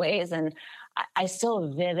some ways. And I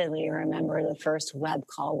still vividly remember the first web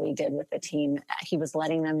call we did with the team. He was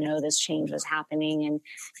letting them know this change was happening, and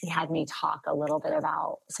he had me talk a little bit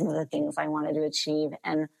about some of the things I wanted to achieve.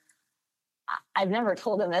 And I've never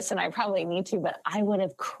told him this, and I probably need to, but I would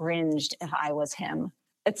have cringed if I was him.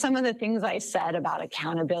 It's some of the things I said about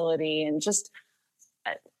accountability, and just,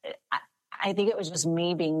 I think it was just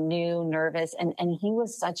me being new, nervous. And he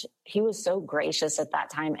was so gracious at that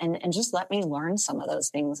time and just let me learn some of those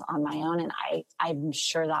things on my own. And I'm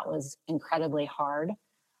sure that was incredibly hard.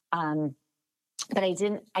 But I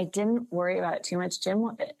didn't worry about it too much. Jim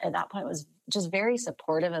at that point was just very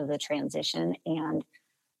supportive of the transition, and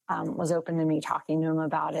was open to me talking to him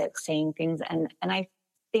about it, saying things. And I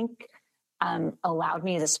think allowed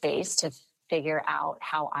me the space to figure out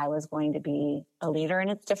how I was going to be a leader.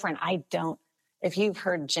 And it's different. If you've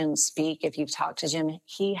heard Jim speak, if you've talked to Jim,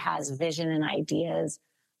 he has vision and ideas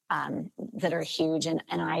that are huge. And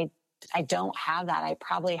I don't have that. I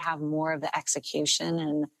probably have more of the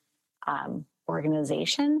execution and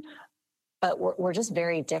organization, but we're just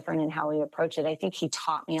very different in how we approach it. I think he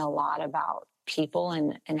taught me a lot about people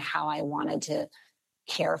and how I wanted to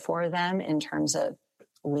care for them in terms of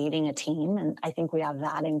leading a team. And I think we have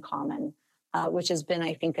that in common. Which has been,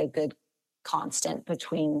 I think, a good constant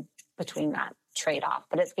between that trade-off.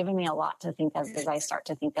 But it's given me a lot to think of as I start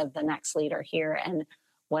to think of the next leader here and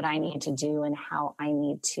what I need to do and how I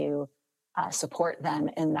need to support them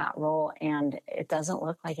in that role. And it doesn't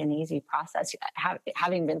look like an easy process.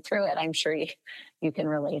 Having been through it, I'm sure you can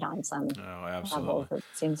relate on some levels. It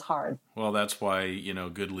seems hard. Well, that's why,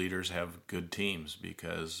 good leaders have good teams,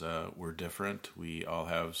 because we're different. We all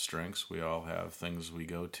have strengths. We all have things we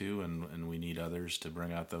go to, and we need others to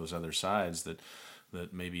bring out those other sides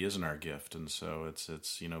that maybe isn't our gift. And so it's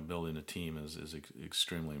building a team is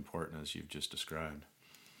extremely important, as you've just described.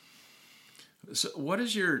 So what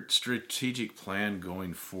is your strategic plan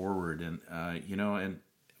going forward? And, and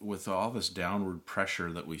with all this downward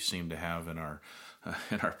pressure that we seem to have in our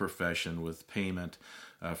profession with payment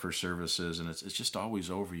for services, and it's just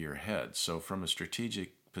always over your head. So from a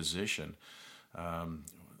strategic position,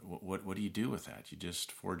 what do you do with that? You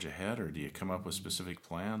just forge ahead, or do you come up with specific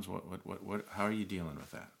plans? How are you dealing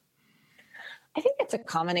with that? I think it's a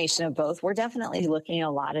combination of both. We're definitely looking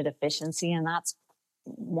a lot at efficiency, and that's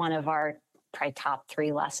one of our probably top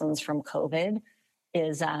 3 lessons from COVID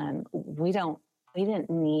is we didn't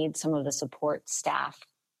need some of the support staff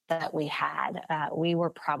that we had. We were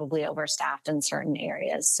probably overstaffed in certain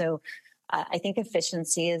areas. So I think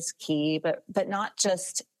efficiency is key, but not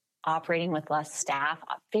just operating with less staff,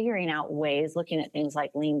 figuring out ways, looking at things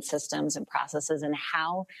like lean systems and processes, and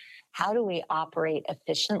how do we operate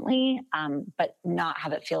efficiently, but not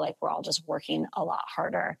have it feel like we're all just working a lot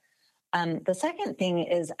harder. The second thing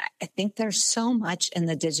is, I think there's so much in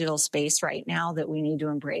the digital space right now that we need to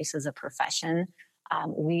embrace as a profession.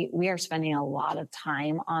 We are spending a lot of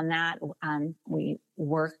time on that. We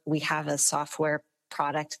have a software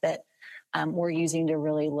product that we're using to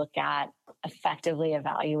really look at effectively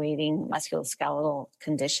evaluating musculoskeletal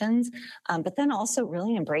conditions, but then also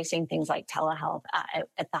really embracing things like telehealth.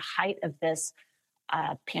 At the height of this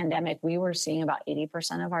pandemic, we were seeing about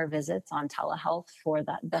 80% of our visits on telehealth for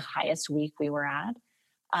the highest week we were at.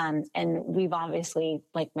 And we've obviously,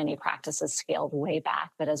 like many practices, scaled way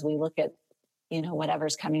back. But as we look at,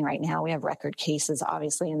 whatever's coming right now, we have record cases,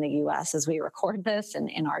 obviously, in the U.S. as we record this and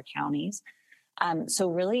in our counties. So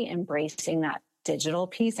really embracing that digital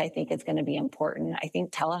piece, I think is going to be important. I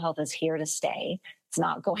think telehealth is here to stay. It's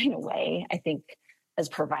not going away. I think as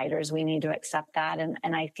providers, we need to accept that. And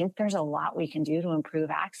I think there's a lot we can do to improve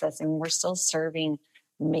access. And we're still serving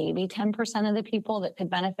maybe 10% of the people that could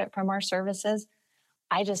benefit from our services.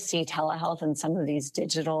 I just see telehealth and some of these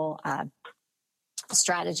digital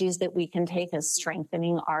strategies that we can take as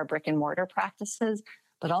strengthening our brick and mortar practices,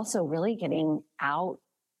 but also really getting out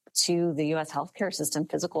to the U.S. healthcare system,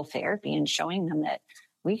 physical therapy, and showing them that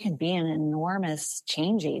we can be an enormous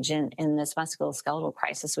change agent in this musculoskeletal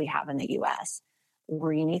crisis we have in the U.S.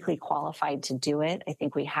 We're uniquely qualified to do it. I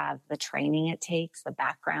think we have the training it takes, the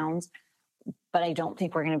backgrounds, but I don't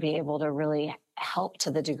think we're going to be able to really help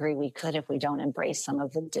to the degree we could if we don't embrace some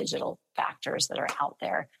of the digital factors that are out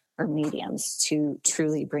there or mediums to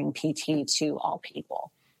truly bring PT to all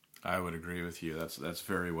people. I would agree with you. That's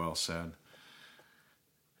very well said.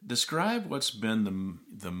 Describe what's been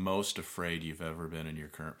the most afraid you've ever been in your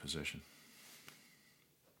current position.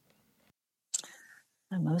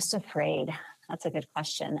 The most afraid. That's a good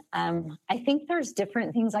question. I think there's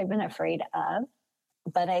different things I've been afraid of,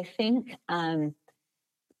 but I think in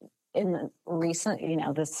the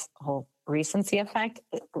recent, this whole recency effect,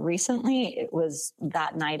 recently it was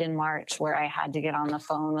that night in March where I had to get on the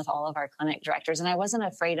phone with all of our clinic directors, and I wasn't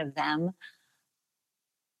afraid of them,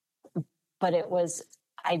 but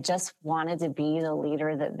I just wanted to be the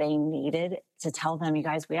leader that they needed to tell them, you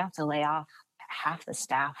guys, we have to lay off half the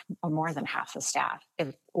staff or more than half the staff.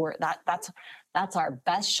 If we're that's our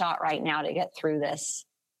best shot right now to get through this.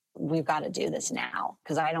 We've got to do this now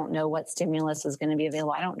because I don't know what stimulus is going to be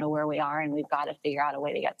available. I don't know where we are, and we've got to figure out a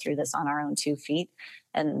way to get through this on our own 2 feet.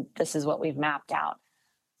 And this is what we've mapped out.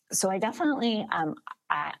 So I definitely,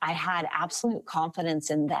 I had absolute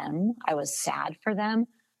confidence in them. I was sad for them,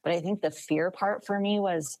 but I think the fear part for me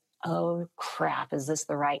was, oh crap, is this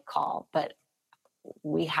the right call? But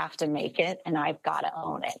we have to make it, and I've got to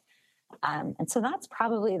own it. And so that's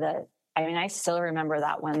probably I still remember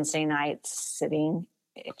that Wednesday night sitting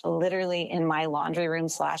literally in my laundry room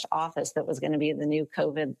 / office that was going to be the new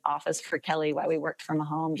COVID office for Kelly while we worked from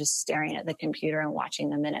home, just staring at the computer and watching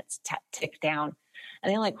the minutes tick down.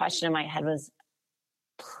 And the only question in my head was,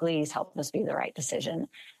 please help this be the right decision.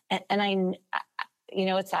 And I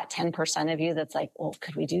it's that 10% of you that's like, well,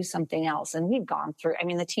 could we do something else? And we've gone through,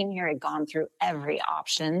 the team here had gone through every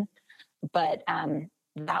option, but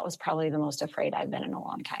that was probably the most afraid I've been in a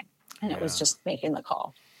long time. And it was just making the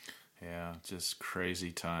call. Yeah, just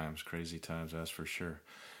crazy times, that's for sure.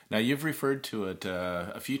 Now, you've referred to it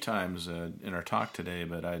a few times in our talk today,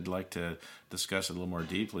 but I'd like to discuss it a little more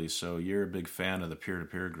deeply. So you're a big fan of the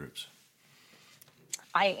peer-to-peer groups.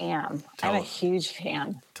 I am. I'm a huge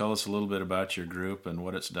fan. Tell us a little bit about your group and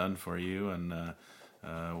what it's done for you, and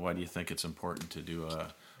why do you think it's important to do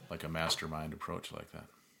a mastermind approach like that?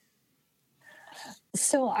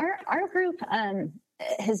 So our group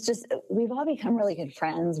we've all become really good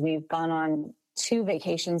friends. We've gone on 2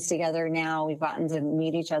 vacations together now. We've gotten to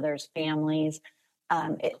meet each other's families.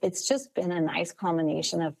 It's just been a nice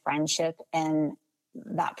combination of friendship and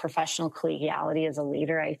that professional collegiality as a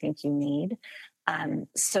leader I think you need.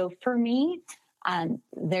 So for me,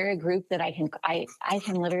 they're a group that I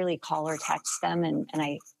can literally call or text them, and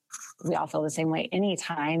we all feel the same way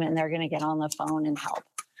anytime, and they're going to get on the phone and help.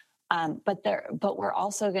 But we're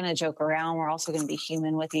also going to joke around. We're also going to be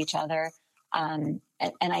human with each other. And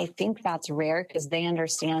I think that's rare because they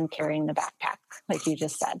understand carrying the backpack, like you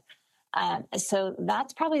just said. So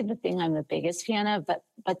that's probably the thing I'm the biggest fan of.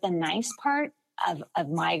 But the nice part of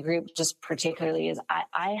my group, just particularly, is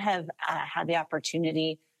I have had the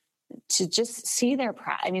opportunity to just see their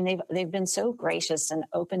they've been so gracious and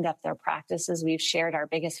opened up their practices. We've shared our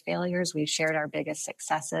biggest failures. We've shared our biggest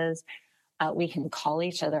successes. We can call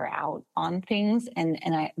each other out on things, and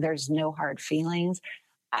there's no hard feelings.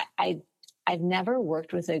 I've never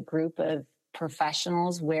worked with a group of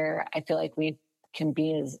professionals where I feel like we can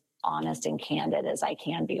be as honest and candid as I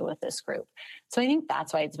can be with this group. So I think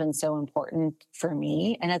that's why it's been so important for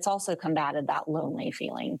me. And it's also combated that lonely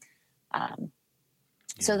feeling.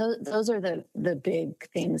 So those are the big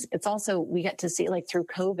things. It's also, we get to see, like, through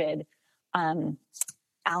COVID,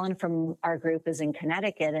 Alan from our group is in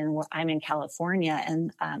Connecticut and I'm in California,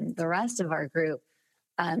 and the rest of our group,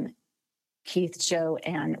 Keith, Joe,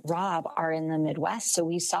 and Rob, are in the Midwest. So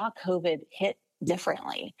we saw COVID hit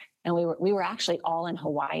differently, and we were actually all in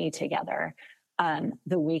Hawaii together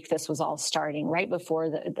the week this was all starting, right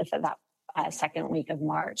before that second week of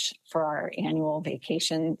March for our annual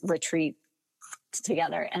vacation retreat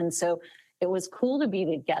together. And so it was cool to be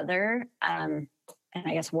together. and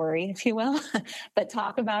I guess worry, if you will, but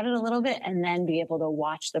talk about it a little bit and then be able to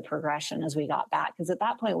watch the progression as we got back. Because at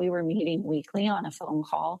that point, we were meeting weekly on a phone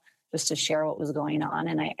call just to share what was going on.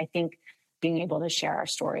 And I think being able to share our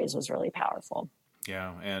stories was really powerful.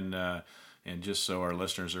 Yeah, and just so our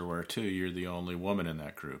listeners are aware too, you're the only woman in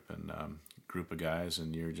that group and group of guys,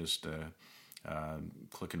 and you're just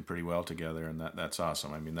clicking pretty well together, and that's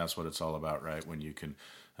awesome. I mean, that's what it's all about, right? When you can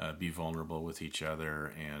be vulnerable with each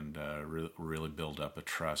other and really build up a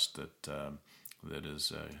trust that's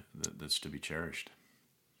to be cherished.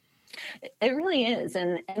 It really is,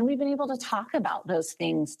 and we've been able to talk about those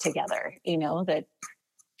things together. You know that.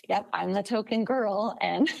 Yep, I'm the token girl,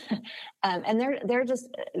 and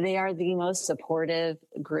they are the most supportive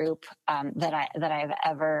group that I've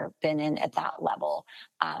ever been in at that level.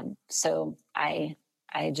 So I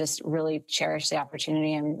just really cherish the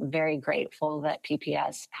opportunity. I'm very grateful that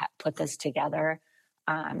PPS put this together.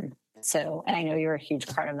 And I know you're a huge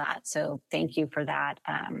part of that. So thank you for that.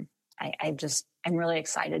 I'm really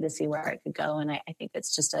excited to see where it could go, and I think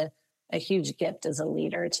it's just a huge gift as a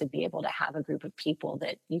leader to be able to have a group of people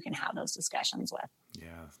that you can have those discussions with.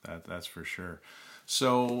 Yeah, that's for sure.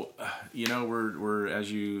 So, we're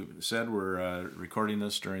as you said, we're recording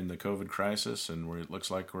this during the COVID crisis, and it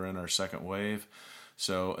looks like we're in our second wave.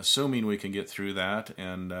 So, assuming we can get through that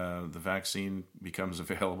and the vaccine becomes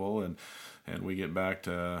available and we get back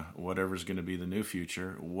to whatever's going to be the new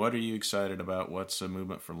future, what are you excited about? What's a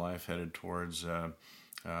Movement for Life headed towards?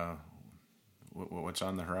 What's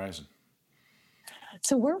on the horizon?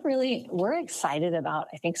 So we're excited about,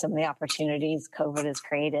 I think, some of the opportunities COVID has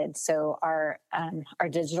created. So our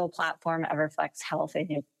digital platform, Everflex Health,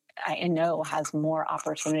 I know has more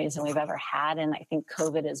opportunities than we've ever had. And I think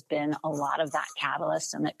COVID has been a lot of that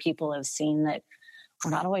catalyst, and that people have seen that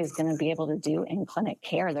we're not always going to be able to do in-clinic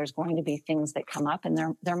care. There's going to be things that come up,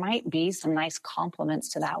 and there might be some nice complements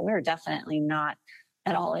to that. We're definitely not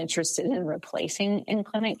at all interested in replacing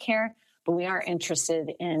in-clinic care, but we are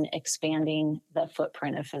interested in expanding the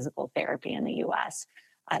footprint of physical therapy in the U.S.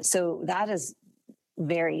 So that is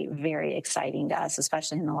very, very exciting to us,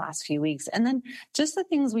 especially in the last few weeks. And then just the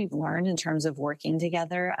things we've learned in terms of working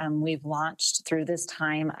together. We've launched through this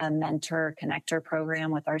time a mentor connector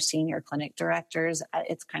program with our senior clinic directors.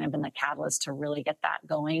 It's kind of been the catalyst to really get that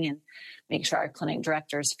going and make sure our clinic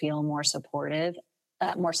directors feel more supported,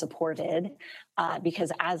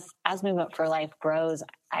 because as Movement for Life grows,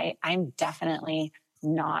 I'm definitely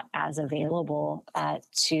not as available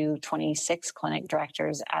to 26 clinic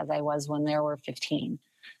directors as I was when there were 15.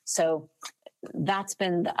 So that's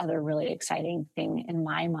been the other really exciting thing in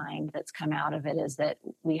my mind that's come out of it, is that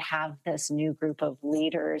we have this new group of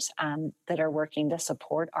leaders that are working to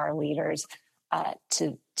support our leaders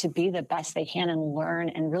to be the best they can and learn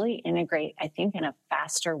and really integrate, I think, in a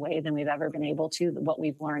faster way than we've ever been able to, what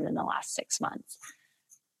we've learned in the last 6 months.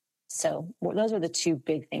 So those are the two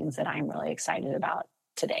big things that I'm really excited about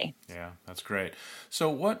today. Yeah, that's great. So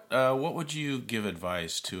what would you give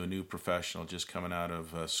advice to a new professional just coming out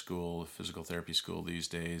of school, physical therapy school these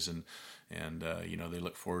days, and they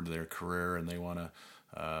look forward to their career and they want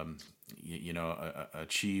to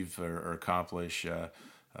achieve or accomplish a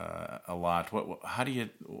lot?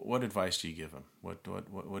 What advice do you give them? What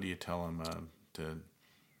do you tell them to?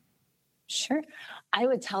 Sure. I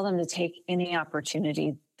would tell them to take any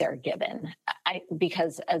opportunity they're given.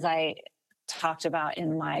 Because as I talked about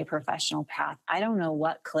in my professional path, I don't know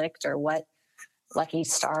what clicked or what lucky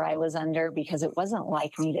star I was under, because it wasn't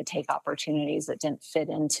like me to take opportunities that didn't fit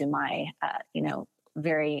into my,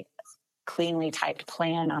 very cleanly typed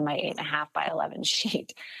plan on my 8.5 by 11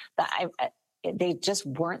 sheet. They just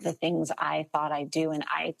weren't the things I thought I'd do. And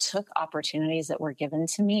I took opportunities that were given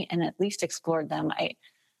to me and at least explored them.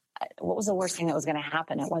 What was the worst thing that was going to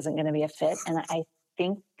happen? It wasn't going to be a fit. And I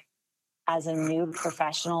think as a new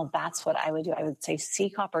professional, that's what I would do. I would say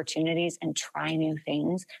seek opportunities and try new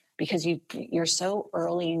things, because you're so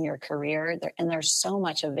early in your career and there's so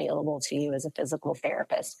much available to you as a physical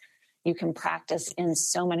therapist. You can practice in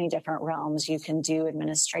so many different realms. You can do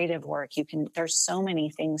administrative work. There's so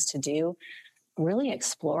many things to do. Really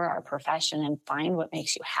explore our profession and find what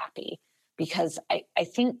makes you happy, because I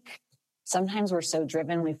think sometimes we're so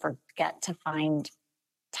driven, we forget to find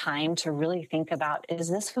time to really think about, is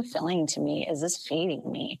this fulfilling to me? Is this feeding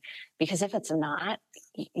me? Because if it's not,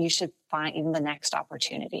 you should find the next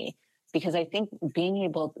opportunity. Because I think being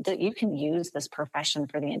able that you can use this profession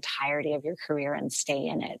for the entirety of your career and stay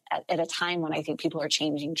in it at a time when I think people are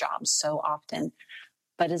changing jobs so often.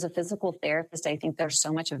 But as a physical therapist, I think there's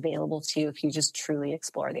so much available to you if you just truly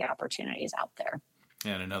explore the opportunities out there.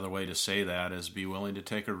 And another way to say that is be willing to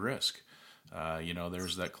take a risk.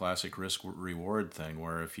 There's that classic risk reward thing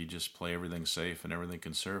where if you just play everything safe and everything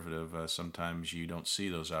conservative, sometimes you don't see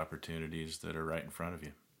those opportunities that are right in front of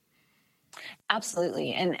you.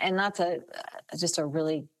 Absolutely. And that's just a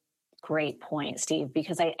really great point, Steve,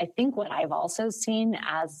 because I think what I've also seen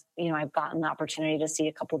as, I've gotten the opportunity to see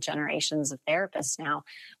a couple generations of therapists now.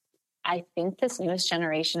 I think this newest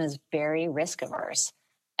generation is very risk averse.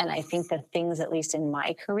 And I think the things, at least in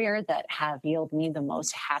my career, that have yielded me the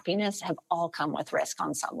most happiness have all come with risk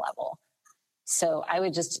on some level. So I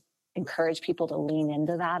would just encourage people to lean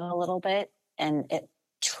into that a little bit and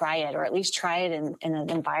try it, or at least try it in an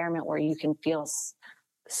environment where you can feel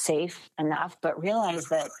safe enough, but realize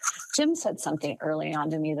that Jim said something early on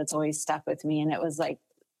to me that's always stuck with me. And it was like,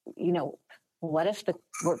 what if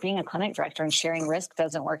being a clinic director and sharing risk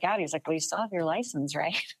doesn't work out? He's like, well, you still have your license,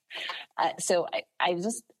 right? So I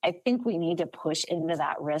think we need to push into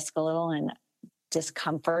that risk a little and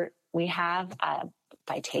discomfort we have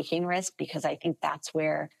by taking risk, because I think that's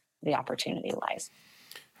where the opportunity lies.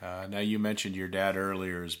 Now, you mentioned your dad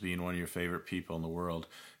earlier as being one of your favorite people in the world.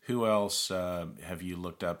 Who else have you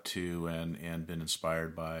looked up to and been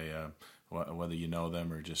inspired by, whether you know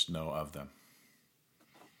them or just know of them?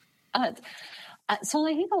 So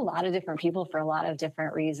I think a lot of different people for a lot of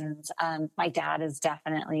different reasons. My dad is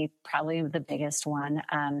definitely probably the biggest one.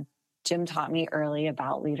 Jim taught me early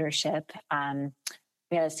about leadership.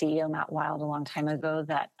 We had a CEO, Matt Wild, a long time ago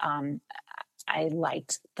that I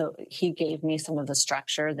liked. He gave me some of the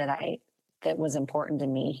structure that was important to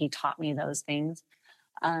me. He taught me those things.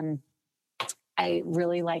 I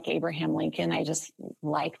really like Abraham Lincoln. I just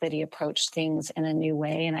like that he approached things in a new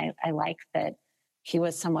way. And I like that he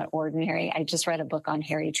was somewhat ordinary. I just read a book on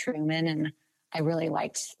Harry Truman, and I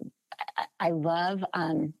love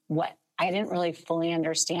what I didn't really fully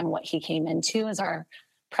understand what he came into as our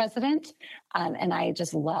president. And I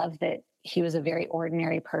just love that he was a very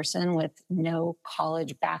ordinary person with no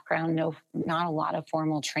college background, not a lot of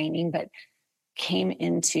formal training, but came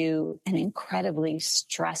into an incredibly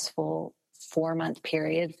stressful 4-month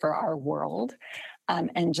period for our world,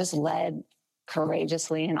 and just led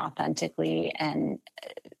courageously and authentically, and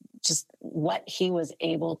just what he was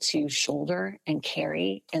able to shoulder and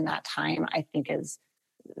carry in that time, I think is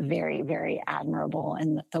very, very admirable.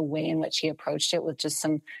 And the way in which he approached it with just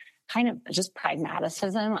some kind of just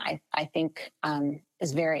pragmatism, I think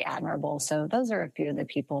is very admirable. So those are a few of the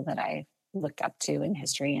people that I looked up to in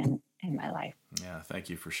history and in my life. Yeah, thank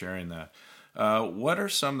you for sharing that. What are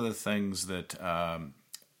some of the things that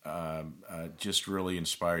just really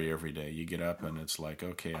inspire you every day? You get up and it's like,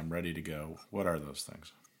 okay, I'm ready to go. What are those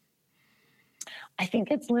things? I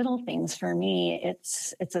think it's little things for me.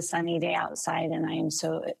 It's a sunny day outside, and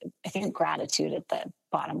I think gratitude at the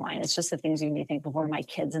bottom line. It's just the things you may think before. My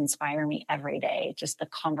kids inspire me every day. Just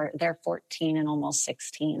they're 14 and almost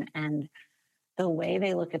 16, and the way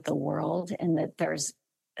they look at the world, and that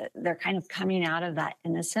they're kind of coming out of that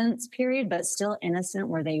innocence period, but still innocent,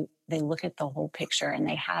 where they look at the whole picture and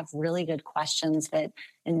they have really good questions that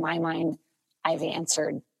in my mind, I've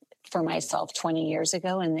answered for myself 20 years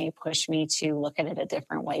ago, and they push me to look at it a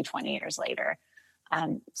different way 20 years later.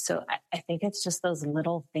 So I think it's just those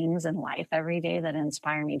little things in life every day that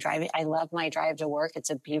inspire me. I love my drive to work.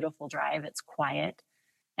 It's a beautiful drive. It's quiet,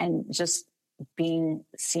 and just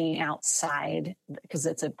seeing outside, because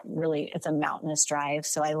it's a mountainous drive.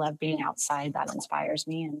 So I love being outside. That inspires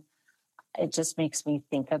me. And it just makes me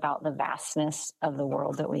think about the vastness of the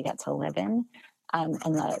world that we get to live in, and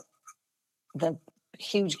the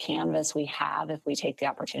huge canvas we have if we take the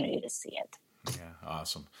opportunity to see it. Yeah,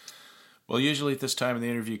 awesome. Well, usually at this time in the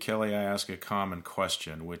interview, Kelly, I ask a common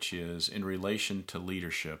question, which is, in relation to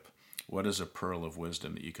leadership, what is a pearl of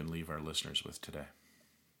wisdom that you can leave our listeners with today?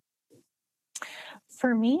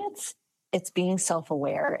 For me, it's being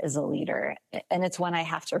self-aware as a leader, and it's one I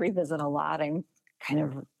have to revisit a lot. I'm kind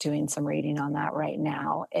of doing some reading on that right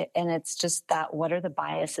now. And it's just that, what are the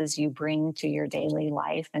biases you bring to your daily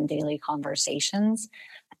life and daily conversations?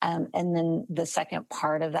 And then the second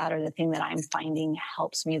part of that, or the thing that I'm finding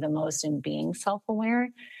helps me the most in being self-aware,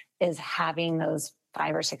 is having those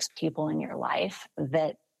 5 or 6 people in your life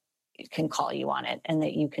that can call you on it, and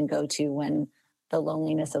that you can go to when the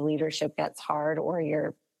loneliness of leadership gets hard, or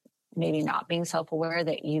you're maybe not being self-aware,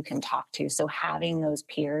 that you can talk to. So having those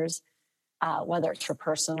peers, whether it's for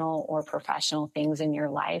personal or professional things in your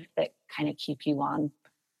life, that kind of keep you on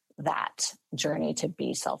that journey to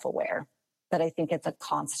be self-aware. But I think it's a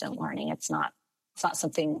constant learning. It's not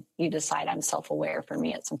something you decide I'm self-aware. For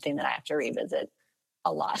me, it's something that I have to revisit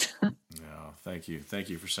a lot. Yeah, thank you. Thank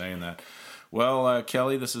you for saying that. Well,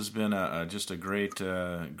 Kelly, this has been just a great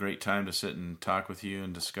time to sit and talk with you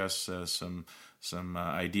and discuss some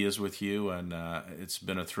ideas with you, and it's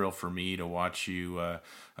been a thrill for me to watch you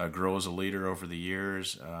grow as a leader over the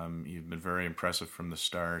years. You've been very impressive from the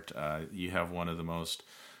start. You have one of the most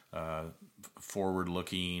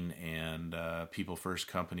forward-looking and people-first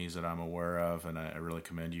companies that I'm aware of, and I really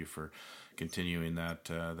commend you for continuing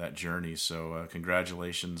that journey. So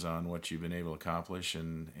congratulations on what you've been able to accomplish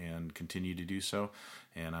and continue to do so.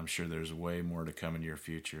 And I'm sure there's way more to come in your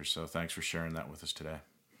future. So thanks for sharing that with us today.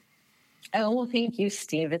 Oh, well, thank you,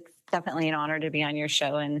 Steve. It's definitely an honor to be on your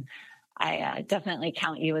show, and I definitely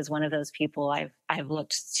count you as one of those people I've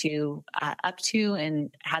looked up to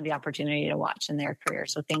and had the opportunity to watch in their career.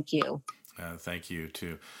 So thank you. Thank you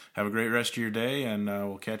too. Have a great rest of your day, and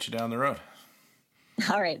we'll catch you down the road.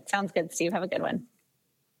 All right. Sounds good, Steve. Have a good one.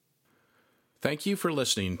 Thank you for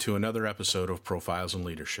listening to another episode of Profiles in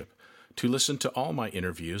Leadership. To listen to all my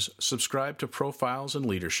interviews, subscribe to Profiles in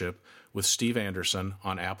Leadership with Steve Anderson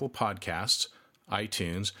on Apple Podcasts,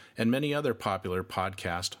 iTunes, and many other popular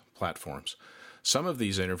podcast platforms. Some of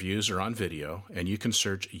these interviews are on video, and you can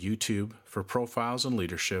search YouTube for Profiles in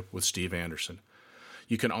Leadership with Steve Anderson.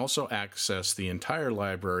 You can also access the entire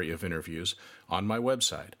library of interviews on my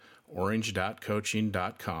website,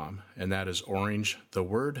 orange.coaching.com, and that is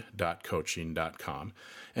orangetheword.coaching.com,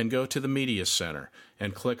 and go to the Media Center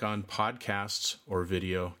and click on Podcasts or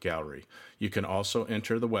Video Gallery. You can also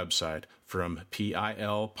enter the website from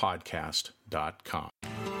pilpodcast.com.